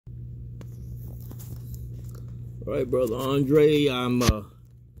All right, Brother Andre, I'm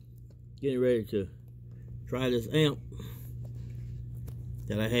getting ready to try this amp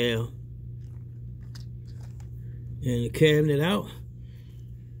that I have in the cabinet out.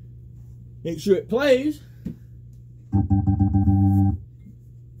 Make sure it plays.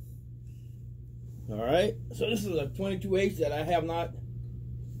 All right, so this is a 22H that I have not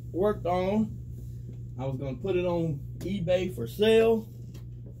worked on. I was gonna put it on eBay for sale,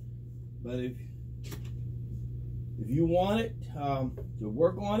 but if you want it to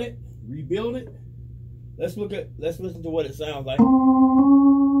work on it, rebuild it, let's listen to what it sounds like.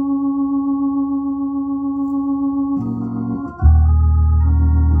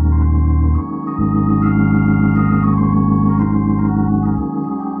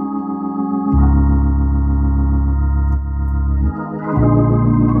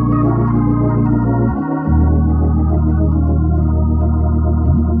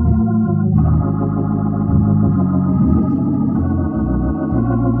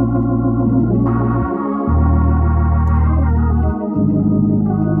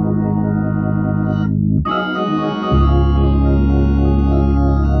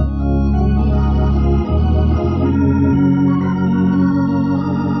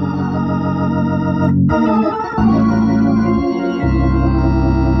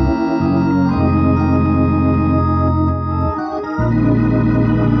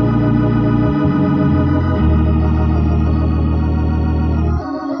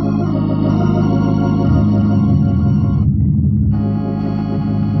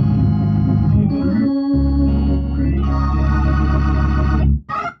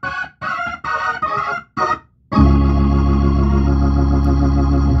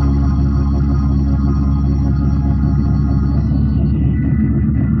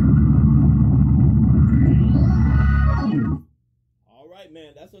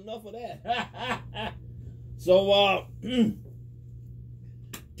 Man, that's enough of that. So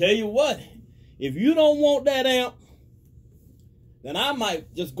tell you what, if you don't want that amp, then I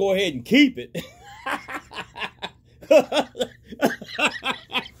might just go ahead and keep it.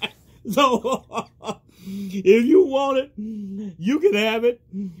 So if you want it, you can have it.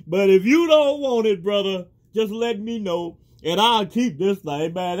 But if you don't want it, brother, just let me know and I'll keep this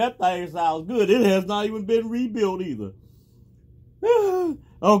thing. Man, that thing sounds good. It has not even been rebuilt either.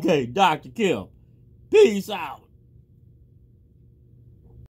 Okay, Dr. Kim. Peace out.